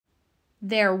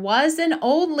There was an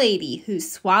old lady who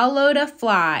swallowed a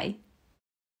fly.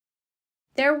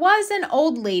 There was an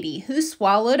old lady who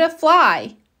swallowed a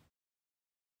fly.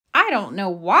 I don't know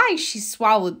why she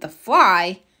swallowed the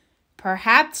fly.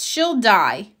 Perhaps she'll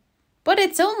die. But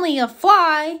it's only a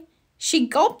fly. She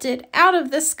gulped it out of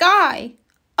the sky.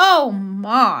 Oh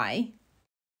my!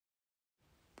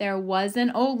 There was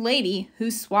an old lady who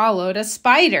swallowed a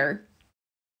spider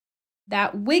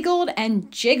that wiggled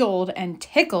and jiggled and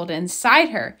tickled inside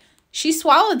her. She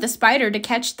swallowed the spider to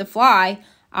catch the fly.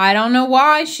 I don't know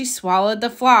why she swallowed the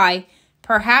fly.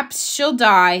 Perhaps she'll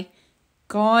die.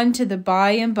 Gone to the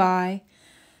by and by.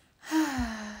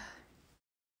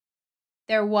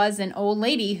 There was an old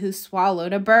lady who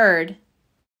swallowed a bird.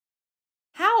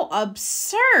 How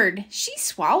absurd! She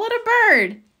swallowed a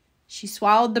bird. She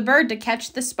swallowed the bird to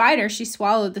catch the spider. She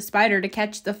swallowed the spider to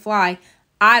catch the fly.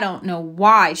 I don't know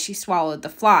why she swallowed the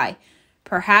fly.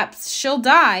 Perhaps she'll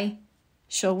die.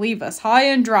 She'll leave us high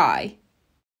and dry.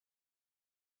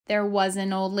 There was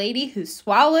an old lady who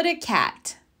swallowed a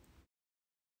cat.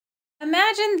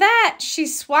 Imagine that! She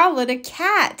swallowed a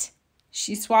cat.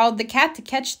 She swallowed the cat to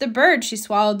catch the bird. She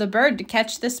swallowed the bird to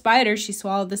catch the spider. She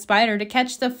swallowed the spider to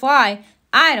catch the fly.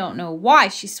 I don't know why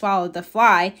she swallowed the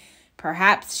fly.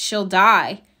 Perhaps she'll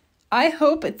die. I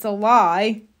hope it's a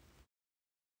lie.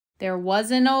 There was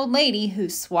an old lady who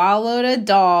swallowed a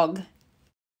dog.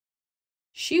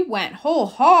 She went whole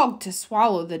hog to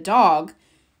swallow the dog.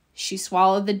 She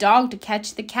swallowed the dog to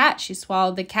catch the cat. She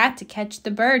swallowed the cat to catch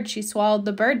the bird. She swallowed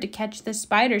the bird to catch the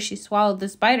spider. She swallowed the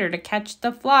spider to catch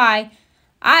the fly.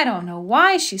 I don't know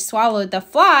why she swallowed the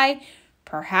fly.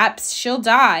 Perhaps she'll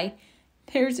die.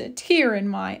 There's a tear in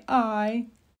my eye.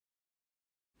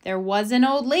 There was an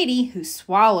old lady who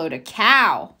swallowed a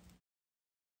cow.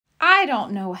 I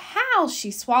don't know how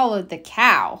she swallowed the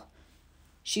cow.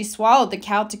 She swallowed the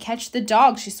cow to catch the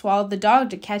dog. She swallowed the dog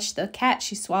to catch the cat.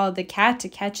 She swallowed the cat to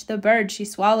catch the bird. She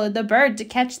swallowed the bird to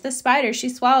catch the spider. She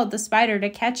swallowed the spider to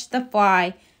catch the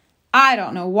fly. I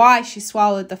don't know why she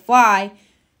swallowed the fly.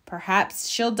 Perhaps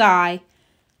she'll die.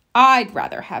 I'd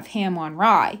rather have ham on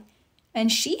rye.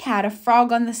 And she had a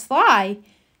frog on the sly.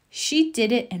 She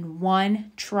did it in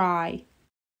one try.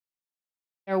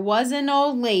 There was an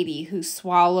old lady who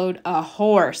swallowed a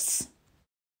horse.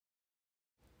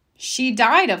 She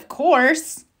died, of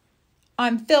course.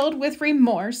 I'm filled with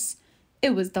remorse.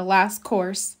 It was the last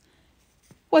course.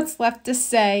 What's left to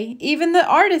say? Even the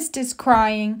artist is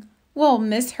crying. We'll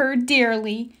miss her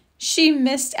dearly. She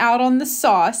missed out on the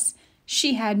sauce.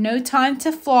 She had no time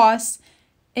to floss.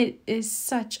 It is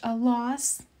such a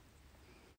loss.